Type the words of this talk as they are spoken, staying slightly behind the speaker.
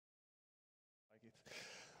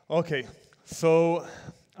Okay, so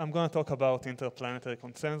I'm going to talk about interplanetary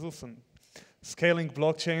consensus and scaling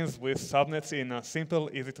blockchains with subnets in a simple,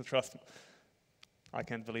 easy to trust. I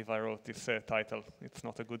can't believe I wrote this title. It's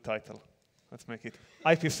not a good title. Let's make it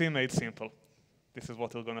IPC made simple. This is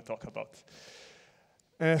what we're going to talk about.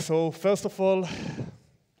 So first of all,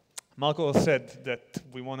 Marco said that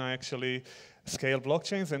we want to actually scale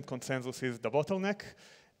blockchains and consensus is the bottleneck.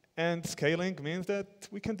 And scaling means that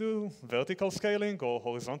we can do vertical scaling or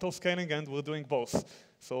horizontal scaling, and we're doing both.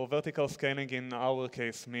 So vertical scaling in our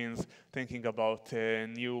case means thinking about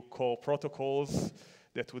new core protocols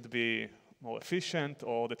that would be more efficient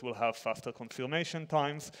or that will have faster confirmation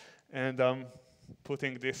times. And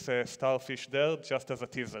putting this starfish there just as a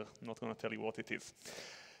teaser. I'm not going to tell you what it is.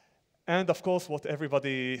 And of course, what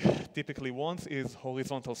everybody typically wants is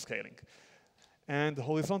horizontal scaling. And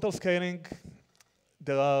horizontal scaling,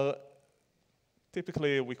 there are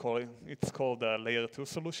typically, it's called a layer 2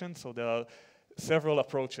 solution. So there are several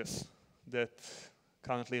approaches that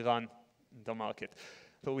currently run in the market.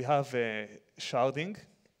 So we have sharding.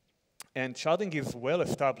 And sharding is well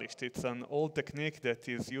established. It's an old technique that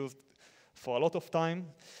is used for a lot of time,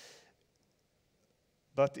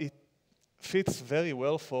 but it fits very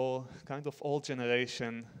well for kind of old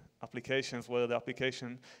generation applications where the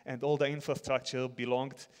application and all the infrastructure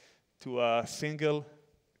belonged to a single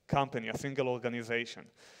company, a single organization,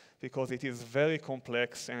 because it is very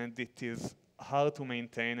complex and it is hard to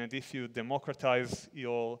maintain, and if you democratize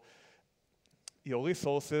your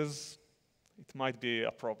resources, it might be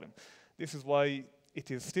a problem. This is why it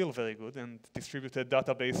is still very good, and distributed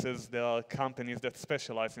databases, there are companies that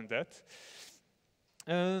specialize in that.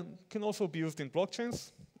 Can also be used in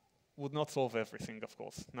blockchains. Would not solve everything, of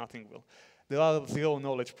course, nothing will. There are zero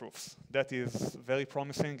knowledge proofs. That is very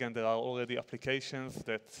promising, and there are already applications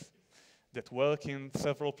that work in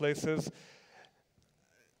several places.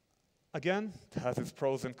 Again, it has its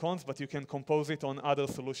pros and cons, but you can compose it on other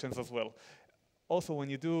solutions as well. Also, when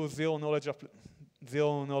you do zero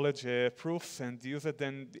knowledge proofs and use it,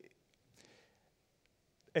 then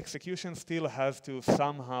execution still has to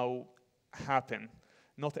somehow happen.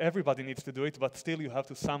 Not everybody needs to do it, but still you have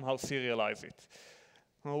to somehow serialize it.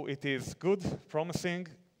 So it is good, promising,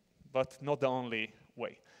 but not the only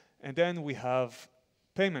way. And then we have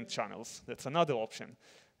payment channels. That's another option.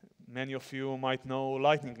 Many of you might know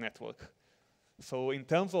Lightning Network. So in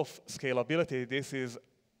terms of scalability, this is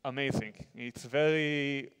amazing. It's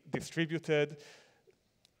very distributed.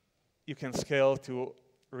 You can scale to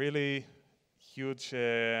really huge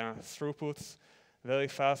throughputs very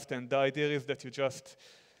fast, and the idea is that you just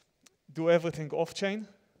do everything off-chain,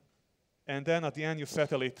 and then at the end you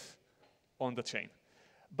settle it on the chain.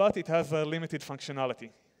 But it has a limited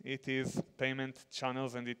functionality. It is payment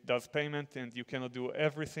channels, and it does payment, and you cannot do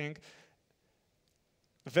everything.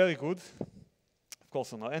 Very good, of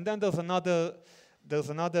course not. And then there's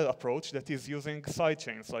another approach that is using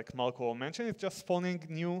sidechains, like Marco mentioned. It's just spawning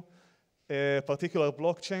new particular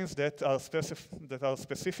blockchains that are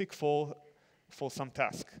specific for some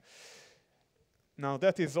task. Now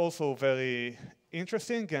that is also very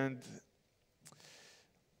interesting, and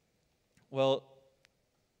well,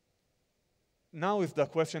 now is the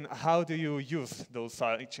question, how do you use those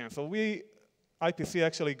sidechains? So IPC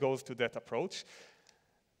actually goes to that approach,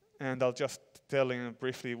 and I'll just tell you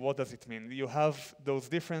briefly what does it mean. You have those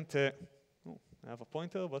different, I have a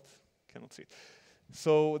pointer, but cannot see it.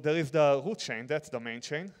 So there is the root chain, that's the main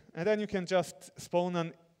chain, and then you can just spawn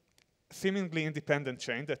an seemingly independent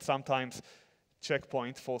chain that sometimes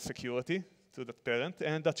checkpoint for security to the parent,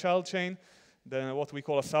 and the child chain, then what we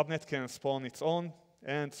call a subnet, can spawn its own,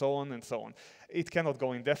 and so on and so on. It cannot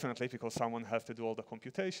go indefinitely because someone has to do all the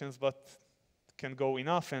computations, but it can go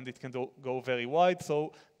enough, and it can go very wide,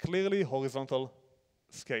 so clearly horizontal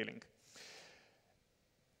scaling.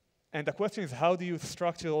 And the question is, how do you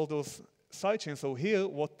structure all those sidechains? So here,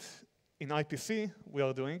 what in IPC we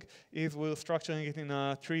are doing is we're structuring it in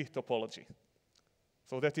a tree topology.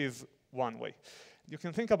 So that is one way. You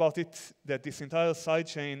can think about it that this entire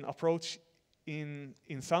sidechain approach, in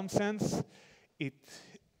some sense, it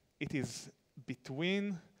is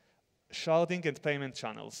between sharding and payment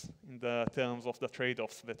channels in the terms of the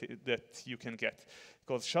trade-offs that you can get.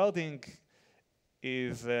 Because sharding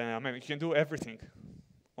is, you can do everything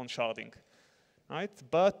on sharding, right?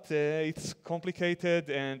 But it's complicated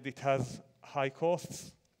and it has high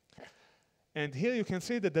costs. And here you can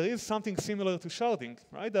see that there is something similar to sharding,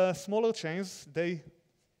 right? The smaller chains, they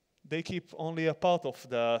keep only a part of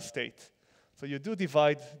the state. So you do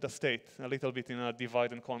divide the state a little bit in a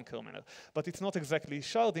divide and conquer manner. But it's not exactly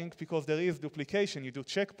sharding because there is duplication. You do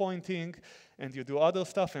checkpointing and you do other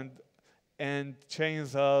stuff, and and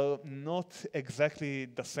chains are not exactly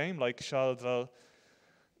the same, like shards are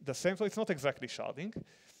the same, so it's not exactly sharding.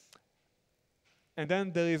 And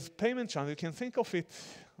then there is payment channel. You can think of it,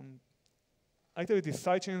 I tell you, these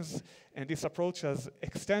sidechains and this approach as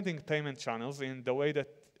extending payment channels in the way that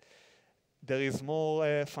there is more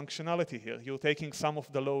functionality here. You're taking some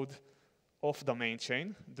of the load off the main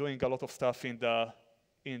chain, doing a lot of stuff in the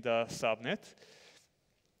subnet.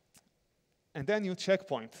 And then you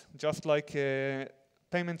checkpoint, just like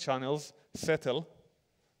payment channels settle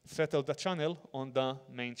the channel on the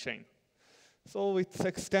main chain. So it's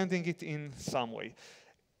extending it in some way.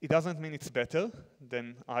 It doesn't mean it's better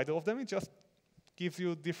than either of them, it just gives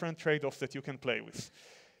you different trade-offs that you can play with.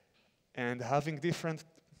 And having different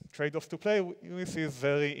trade-offs to play with is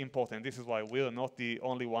very important. This is why we're not the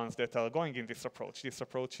only ones that are going in this approach. This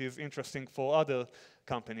approach is interesting for other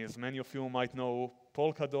companies. Many of you might know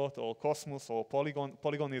Polkadot or Cosmos or Polygon.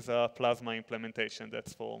 Polygon is a plasma implementation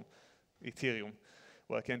that's for Ethereum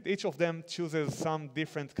work. And each of them chooses some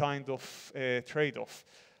different kind of trade-off.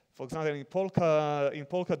 For example, in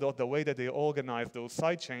Polkadot, the way that they organize those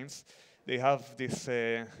sidechains, they have this,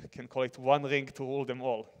 can call it one ring to rule them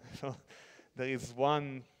all. So there is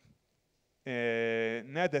one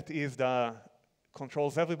net that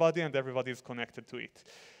controls everybody and everybody is connected to it.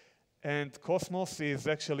 And Cosmos is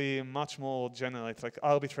actually much more general. It's like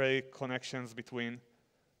arbitrary connections between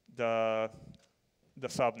the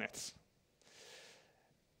subnets.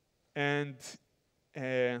 And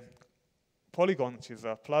Polygon, which is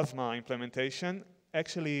a plasma implementation,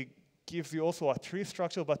 actually gives you also a tree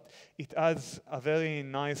structure, but it adds a very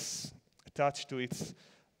nice touch to its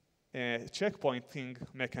checkpointing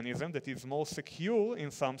mechanism that is more secure in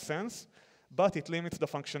some sense, but it limits the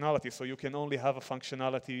functionality, so you can only have a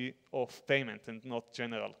functionality of payment and not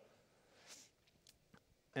general.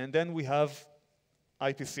 And then we have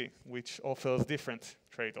IPC, which offers different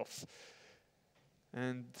trade-offs.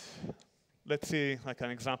 And let's see, like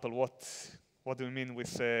an example, what do we mean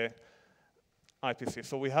with IPC?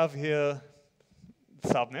 So we have here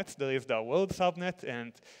subnets. There is the world subnet,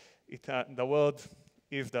 and the world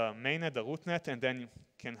is the mainnet, the rootnet, and then you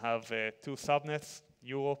can have two subnets,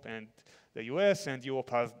 Europe and the US, and Europe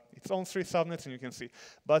has its own 3 subnets, and you can see.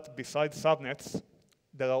 But besides subnets,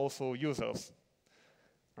 there are also users,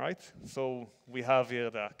 right? So we have here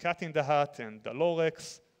the cat in the hat and the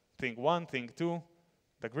Lorex, thing 1, thing 2,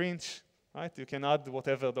 the Grinch, right? You can add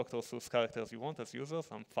whatever Dr. Seuss characters you want as users.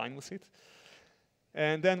 I'm fine with it.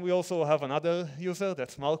 And then we also have another user,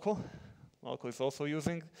 that's Marco. Marco is also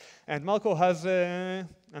using. And Marco has an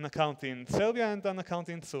account in Serbia and an account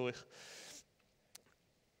in Zurich.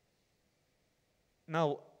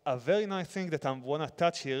 Now, a very nice thing that I want to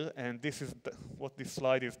touch here, and this is what this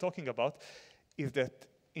slide is talking about, is that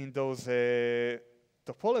in those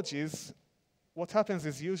topologies, what happens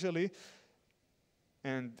is usually,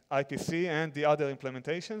 and IPC and the other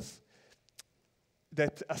implementations,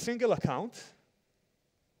 that a single account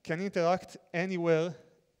can interact anywhere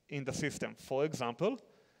in the system. For example,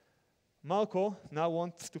 Marco now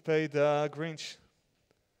wants to pay the Grinch,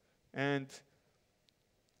 and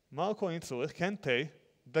Marco in Zurich can pay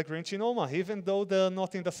the Grinch in Omaha, even though they're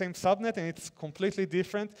not in the same subnet and it's completely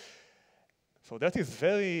different. So that is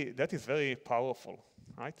very powerful,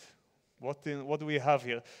 right? What do we have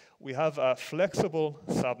here? We have a flexible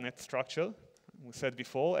subnet structure. We said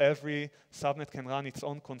before, every subnet can run its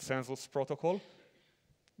own consensus protocol.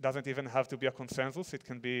 Doesn't even have to be a consensus. It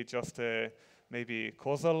can be just maybe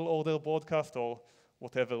causal order broadcast or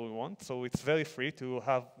whatever we want. So it's very free to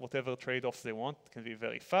have whatever trade-offs they want. It can be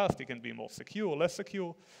very fast. It can be more secure, less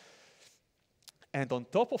secure. And on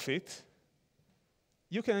top of it,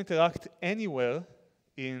 you can interact anywhere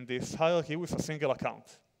in this hierarchy with a single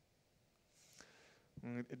account.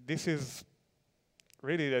 This is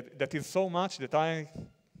really, that is so much that I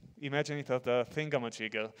imagine it as a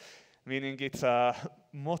thingamajigger, meaning it's a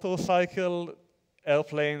motorcycle,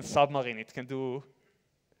 airplane, submarine. It can do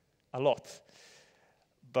a lot.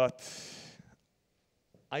 But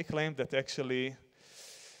I claim that actually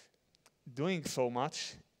doing so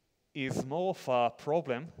much is more of a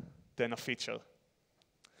problem than a feature.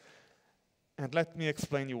 And let me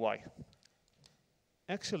explain you why.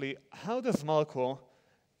 Actually, how does Marco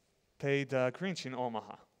pay the Grinch in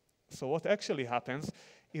Omaha? So what actually happens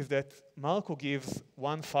is that Marco gives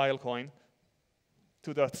one Filecoin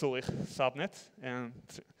to the Zurich subnet, and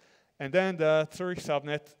then the Zurich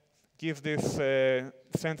subnet gives this,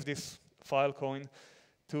 sends this Filecoin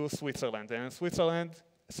to Switzerland, and Switzerland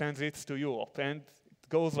sends it to Europe, and it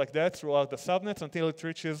goes like that throughout the subnets until it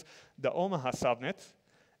reaches the Omaha subnet,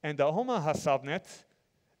 and the Omaha subnet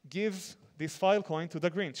gives this Filecoin to the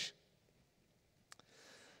Grinch.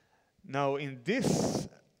 Now, in this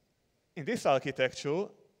architecture,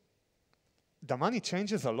 the money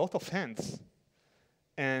changes a lot of hands.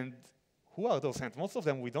 And who are those hands? Most of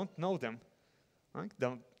them, we don't know them. Right?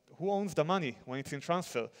 Who owns the money when it's in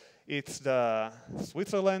transfer? It's the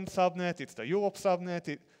Switzerland subnet, it's the Europe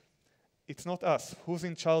subnet, it's not us. Who's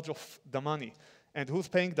in charge of the money? And who's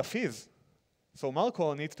paying the fees? So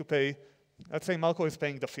Marco needs to pay, let's say Marco is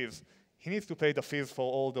paying the fees. He needs to pay the fees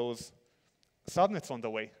for all those subnets on the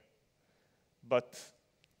way. But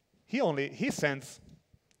he sends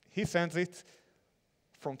it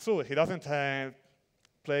from Zurich. He doesn't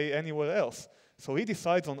play anywhere else. So he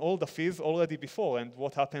decides on all the fees already before and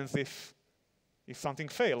what happens if something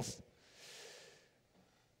fails.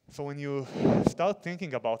 So when you start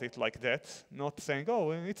thinking about it like that, not saying,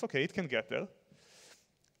 oh, it's okay, it can get there,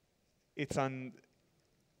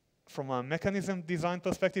 from a mechanism design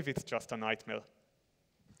perspective, it's just a nightmare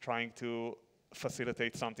trying to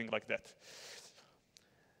facilitate something like that.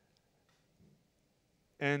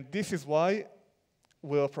 And this is why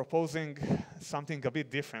we're proposing something a bit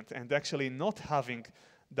different and actually not having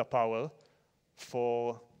the power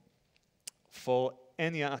for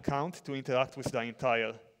any account to interact with the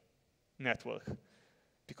entire network.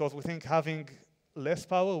 Because we think having less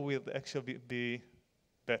power will actually be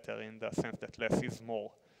better in the sense that less is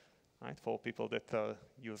more, right, for people that are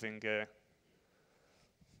using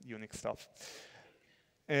Unix stuff.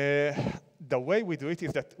 The way we do it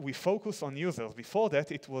is that we focus on users. Before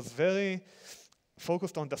that, it was very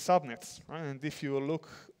focused on the subnets, right? And if you look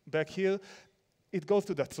back here, it goes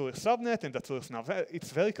to the Zurich subnet and the Zurich nav.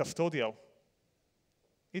 It's very custodial.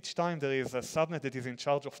 Each time there is a subnet that is in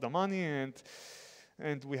charge of the money,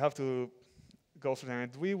 and we have to go through them.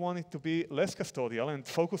 And we want it to be less custodial and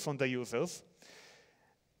focus on the users,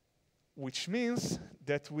 which means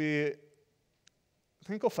that we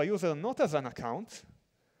think of a user not as an account,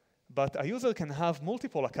 but a user can have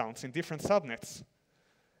multiple accounts in different subnets.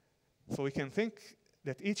 So we can think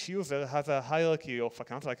that each user has a hierarchy of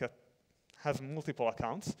accounts, has multiple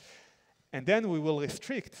accounts, and then we will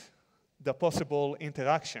restrict the possible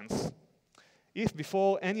interactions. If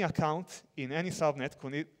before any account in any subnet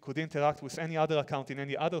could interact with any other account in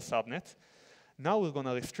any other subnet, now we're going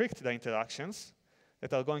to restrict the interactions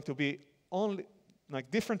that are going to be only, like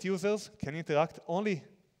different users can interact only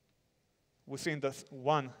within the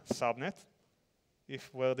one subnet,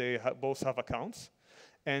 where they both have accounts,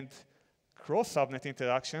 and cross-subnet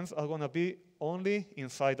interactions are going to be only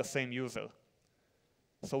inside the same user.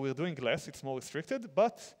 So we're doing less, it's more restricted,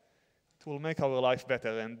 but it will make our life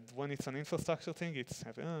better. And when it's an infrastructure thing,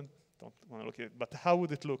 don't want to look at it. But how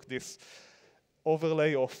would it look, this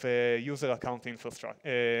overlay of user account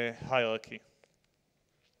infrastructure hierarchy?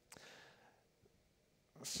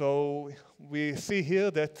 So we see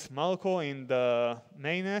here that Marco in the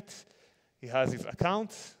mainnet, he has his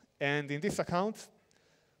account, and in this account,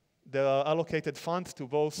 there are allocated funds to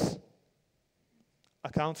both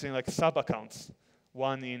accounts in like sub-accounts,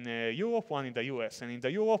 one in Europe, one in the US. And in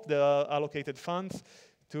the Europe, there are allocated funds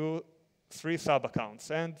to 3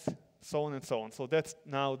 sub-accounts, and so on and so on. So that's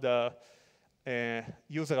now the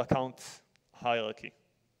user account hierarchy.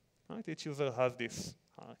 Right? Each user has this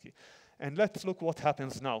hierarchy. And let's look what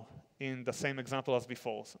happens now in the same example as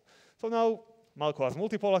before. So now Marco has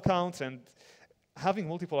multiple accounts, and having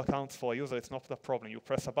multiple accounts for a user, it's not a problem. You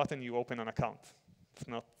press a button, you open an account. It's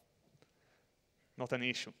not an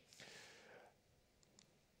issue.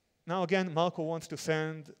 Now again, Marco wants to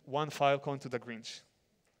send one Filecoin to the Grinch.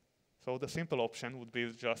 So the simple option would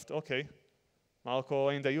be just, okay, Marco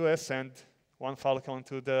in the US send one Filecoin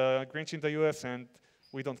to the Grinch in the US, and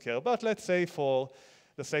we don't care. But let's say for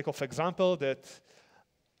the sake of example that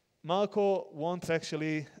Marco wants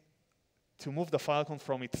actually to move the Filecoin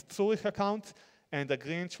from its Zurich account, and the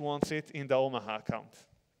Grinch wants it in the Omaha account.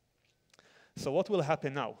 So what will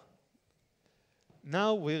happen now?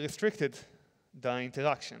 Now we restricted the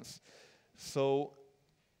interactions. So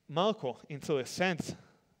Marco in Zurich sends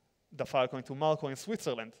the Filecoin to Marco in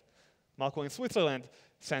Switzerland. Marco in Switzerland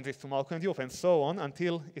sends it to Marco in Europe, and so on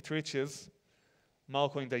until it reaches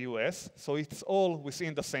Marco in the US. So it's all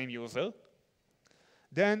within the same user.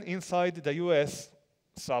 Then inside the US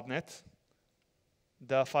subnet,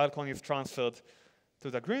 the Filecoin is transferred to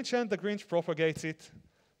the Grinch, and the Grinch propagates it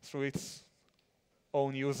through its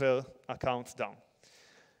own user accounts down.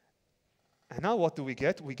 And now what do we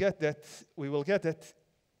get? We will get that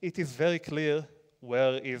it is very clear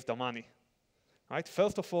where is the money. Right?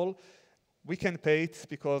 First of all, we can pay it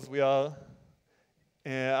because we are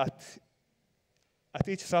at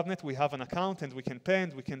each subnet we have an account, and we can pay,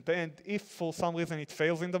 and if for some reason it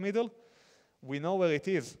fails in the middle, we know where it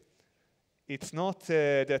is. It's not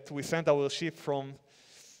that we send our ship from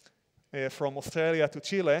Australia to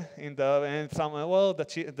Chile, and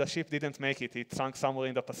the ship didn't make it. It sank somewhere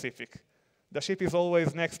in the Pacific. The ship is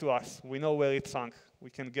always next to us. We know where it sank. We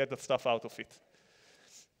can get the stuff out of it.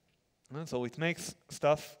 And so it makes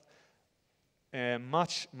stuff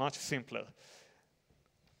much, much simpler.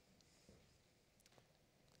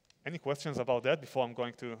 Any questions about that before I'm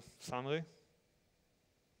going to summary?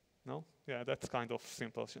 No? Yeah, that's kind of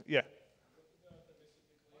simple. Yeah.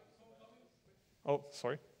 Oh,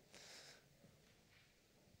 sorry.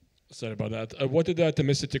 Sorry about that. What are the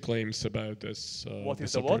atomicity claims about this? What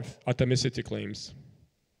is the what? Atomicity claims.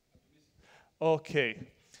 Okay.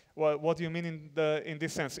 Well, what do you mean in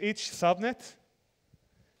this sense? Each subnet?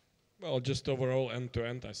 Well, just overall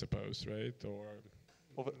end-to-end, I suppose, right?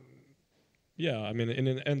 Or yeah, I mean, in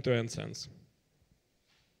an end-to-end sense.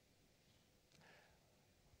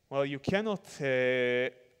 Well, you cannot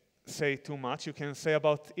say too much. You can say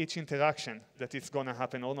about each interaction that it's going to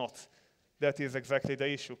happen or not. That is exactly the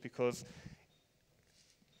issue, because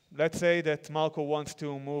let's say that Marco wants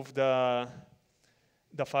to move the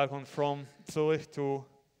Falcon from Zurich to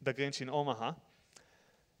the Grinch in Omaha.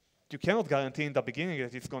 You cannot guarantee in the beginning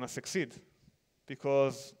that it's going to succeed,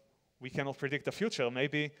 because we cannot predict the future.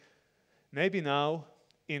 Maybe now,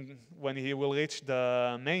 when he will reach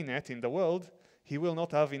the mainnet in the world, he will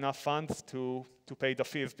not have enough funds to pay the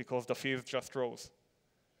fees, because the fees just rose.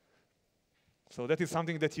 So that is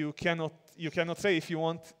something that you cannot say. If you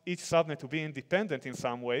want each subnet to be independent in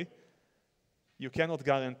some way, you cannot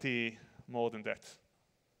guarantee more than that.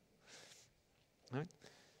 Right?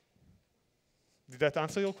 Did that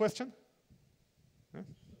answer your question? Yeah?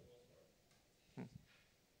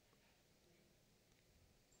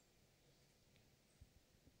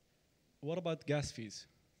 What about gas fees?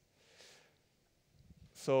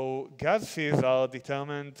 So gas fees are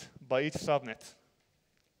determined by each subnet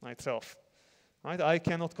itself. Right? I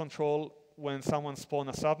cannot control when someone spawns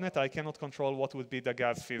a subnet. I cannot control what would be the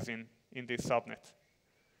gas fees in this subnet.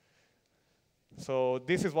 So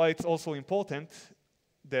this is why it's also important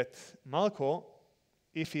that Marco,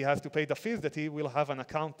 if he has to pay the fees, that he will have an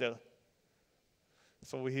account there.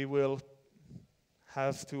 So he will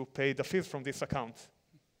have to pay the fees from this account.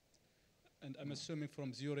 And I'm assuming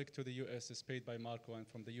from Zurich to the US is paid by Marco, and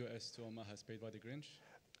from the US to Omaha is paid by the Grinch?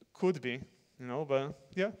 Could be, but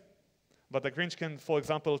yeah. But the Grinch can, for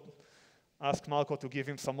example, ask Marco to give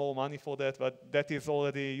him some more money for that, but that is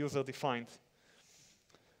already user-defined.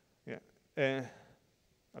 Yeah.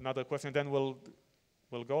 Another question, then we'll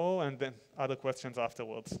go, and then other questions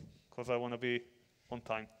afterwards, because I want to be on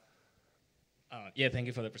time. Yeah, thank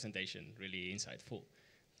you for the presentation, really insightful.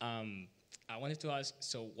 I wanted to ask,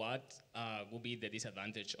 so what would be the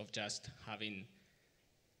disadvantage of just having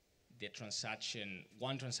the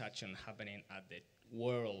one transaction happening at the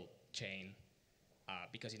world chain?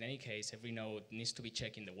 Because in any case, every node needs to be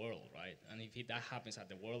checking the world, right? And if that happens at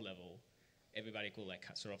the world level, everybody could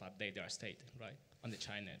sort of update their state, right, on the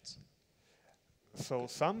chain nets. So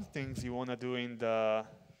some things you want to do in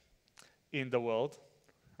the world,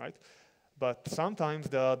 right? But sometimes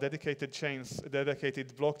there are dedicated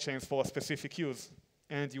blockchains for a specific use,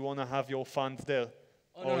 and you want to have your funds there.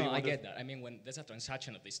 Oh, no, I get that. I mean, when there's a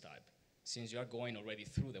transaction of this type, since you are going already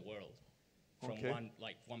through the world, from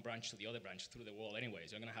one branch to the other branch through the world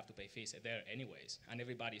anyways, you're going to have to pay fees there anyways, and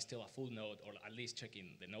everybody is still a full node, or at least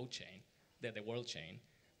checking the node chain, the world chain.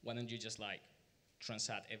 Why don't you just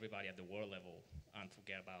transact everybody at the world level and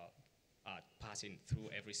forget about passing through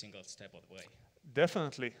every single step of the way?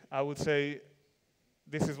 Definitely. I would say,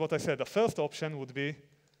 this is what I said, the first option would be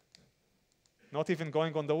not even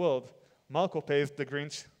going on the world. Marco pays the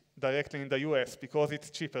Grinch directly in the US because it's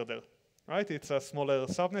cheaper there, right? It's a smaller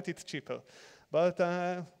subnet, it's cheaper. But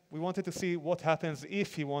we wanted to see what happens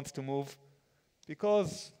if he wants to move,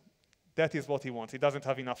 because that is what he wants. He doesn't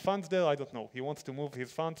have enough funds there, I don't know. He wants to move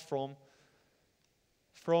his funds from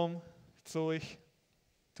Zurich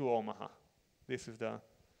to Omaha. This is the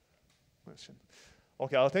question.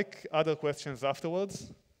 Okay, I'll take other questions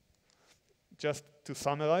afterwards. Just to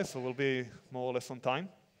summarize, so we'll be more or less on time.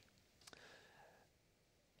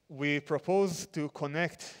 We propose to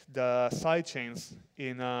connect the sidechains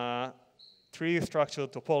in a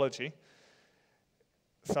tree-structured topology,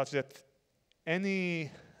 such that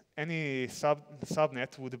any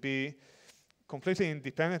subnet would be completely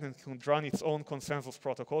independent and can run its own consensus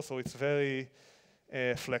protocol, so it's very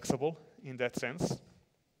flexible in that sense.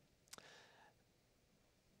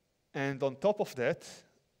 And on top of that,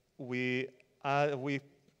 we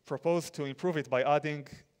propose to improve it by adding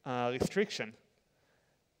a restriction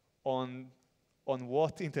on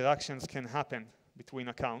what interactions can happen between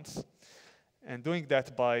accounts. And doing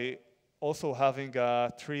that by also having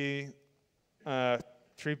a tree-based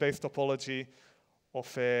topology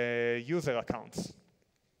of user accounts.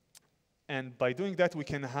 And by doing that, we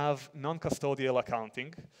can have non-custodial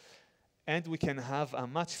accounting, and we can have a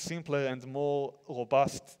much simpler and more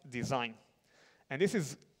robust design. And this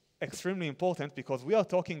is extremely important because we are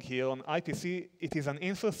talking here on IPC, it is an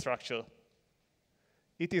infrastructure.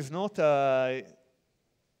 It is not an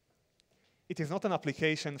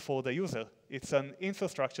application for the user. It's an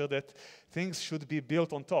infrastructure that things should be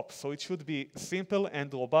built on top. So it should be simple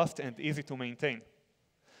and robust and easy to maintain.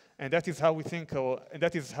 And that is how we think, and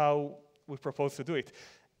that is how we propose to do it.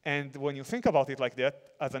 And when you think about it like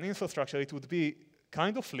that, as an infrastructure, it would be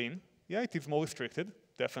kind of lean. Yeah, it is more restricted,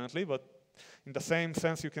 definitely, but in the same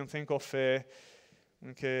sense, you can think of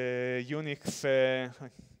Unix,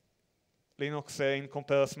 Linux in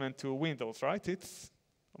comparison to Windows, right? It's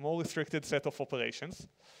a more restricted set of operations,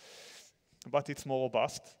 but it's more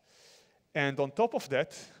robust. And on top of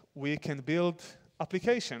that, we can build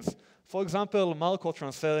applications. For example, Marco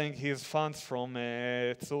transferring his funds from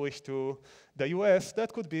Zurich to the US,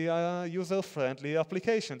 that could be a user-friendly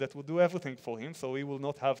application that would do everything for him, so he will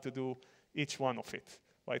not have to do each one of it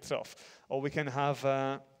by itself. Or we can have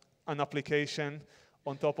an application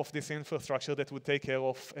on top of this infrastructure that would take care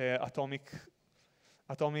of atomic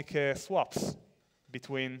swaps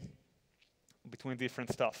between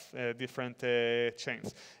different stuff, different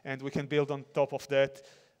chains. And we can build on top of that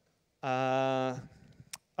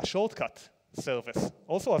a shortcut service,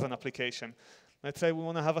 also as an application. Let's say we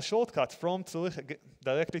want to have a shortcut from Zurich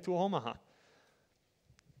directly to Omaha.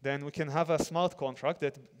 Then we can have a smart contract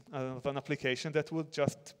that an application that would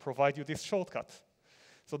just provide you this shortcut.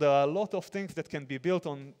 So there are a lot of things that can be built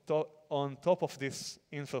on top of this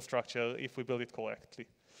infrastructure if we build it correctly.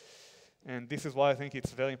 And this is why I think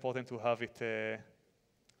it's very important to have it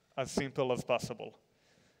as simple as possible.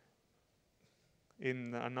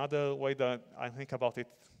 In another way that I think about it,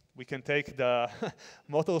 we can take the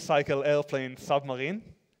motorcycle, airplane, submarine,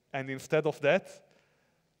 and instead of that,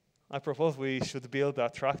 I propose we should build a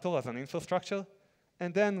tractor as an infrastructure,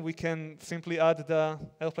 and then we can simply add the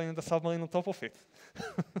airplane and the submarine on top of it.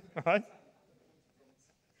 Right?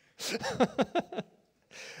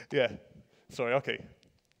 Yeah, sorry, okay.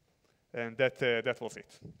 And that was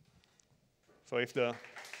it. So if the,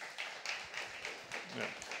 yeah.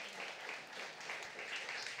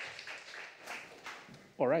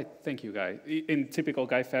 All right, thank you, Guy. In typical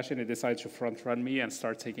Guy fashion, he decided to front-run me and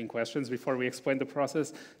start taking questions before we explain the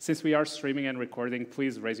process. Since we are streaming and recording,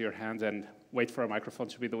 please raise your hand and wait for a microphone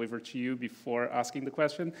to be delivered to you before asking the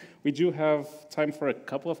question. We do have time for a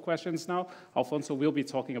couple of questions now. Alfonso will be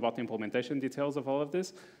talking about the implementation details of all of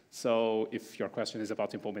this. So if your question is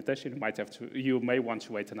about implementation, you may want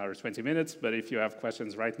to wait another 20 minutes, but if you have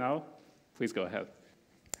questions right now, please go ahead.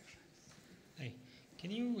 Can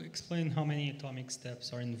you explain how many atomic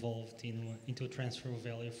steps are involved into a transfer of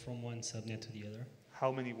value from one subnet to the other?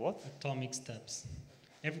 How many what? Atomic steps.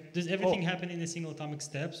 Does everything happen in a single atomic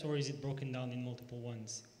steps, or is it broken down in multiple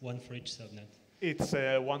ones, one for each subnet? It's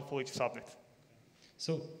one for each subnet.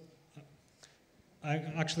 So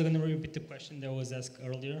I'm actually going to repeat the question that was asked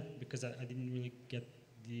earlier, because I didn't really get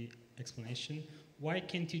the explanation. Why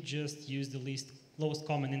can't you just use the lowest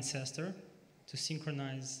common ancestor to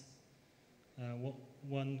synchronize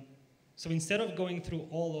one? So instead of going through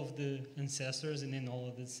all of the ancestors and then all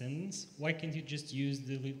of the descendants, why can't you just use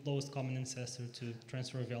the lowest common ancestor to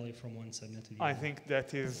transfer value from one subnet to the other? I think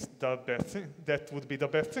that is the best thing. That would be the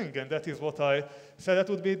best thing, and that is what I said. That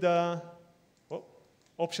would be the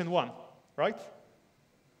option one, right?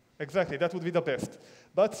 Exactly, that would be the best.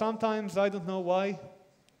 But sometimes I don't know why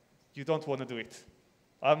you don't want to do it.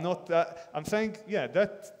 I'm saying, yeah,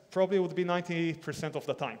 that probably would be 90% of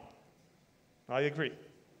the time. I agree,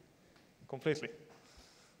 completely.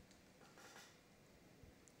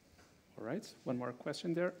 All right, one more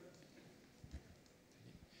question there.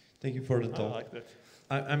 Thank you for the talk. I like that.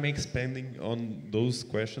 I'm expanding on those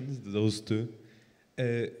questions, those two.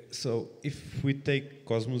 So if we take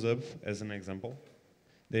Cosmos Hub as an example,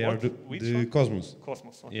 they are the Cosmos.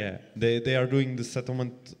 Cosmos, okay. Yeah, they are doing the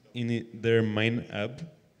settlement in their main hub,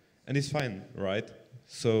 and it's fine, right?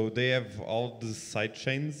 So they have all the side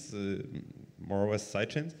chains, more or less side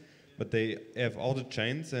chains, but they have all the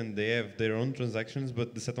chains and they have their own transactions,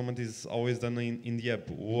 but the settlement is always done in the app.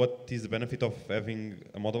 What is the benefit of having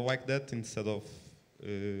a model like that instead of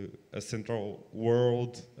a central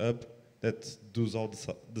world hub that does all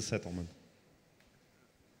the settlement?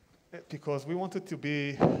 Because we wanted to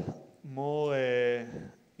be more,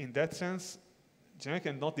 in that sense, generic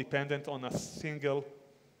and not dependent on a single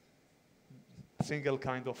single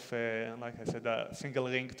kind of, like I said, a single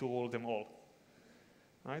ring to rule them all,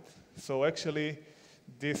 right? So actually,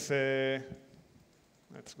 this,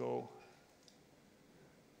 let's go.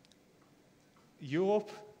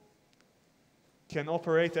 Europe can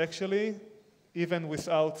operate actually even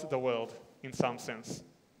without the world in some sense.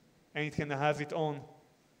 And it can have its own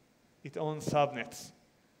subnets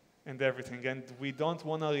and everything. And we don't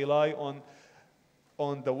want to rely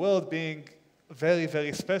on the world being very,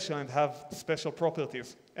 very special and have special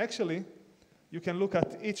properties. Actually, you can look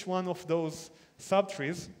at each one of those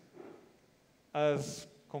subtrees as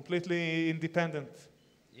completely independent.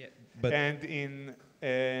 Yeah, but and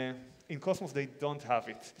in Cosmos, they don't have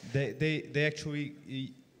it. they actually,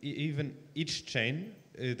 even each chain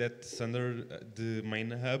that's under the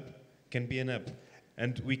main hub can be an hub.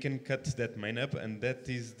 And we can cut that main hub, and that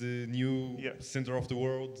is the new center of the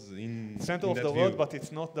world center of the world, but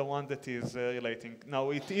it's not the one that is relating. Now,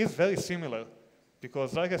 it is very similar,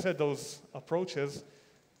 because like I said, those approaches,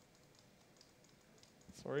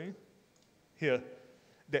 here,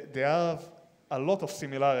 they have a lot of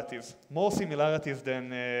similarities, more similarities than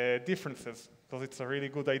differences, because it's a really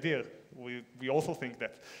good idea. We also think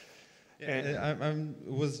that. I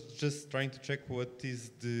was just trying to check what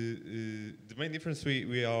is the main difference.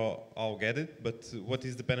 We all get it, but what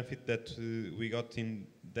is the benefit that we got in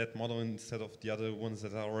that model instead of the other ones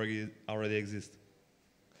that already exist?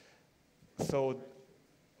 So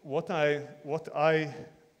what I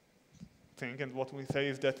think and what we say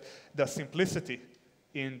is that the simplicity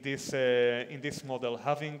in this model,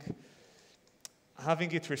 having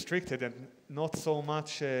it restricted and not so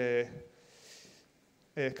much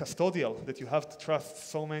custodial, that you have to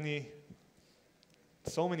trust so many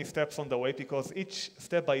steps on the way, because each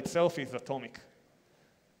step by itself is atomic.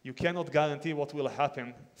 You cannot guarantee what will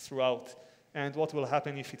happen throughout and what will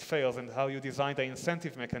happen if it fails and how you design the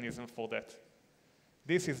incentive mechanism for that.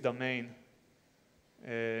 This is the main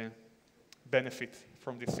benefit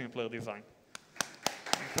from this simpler design.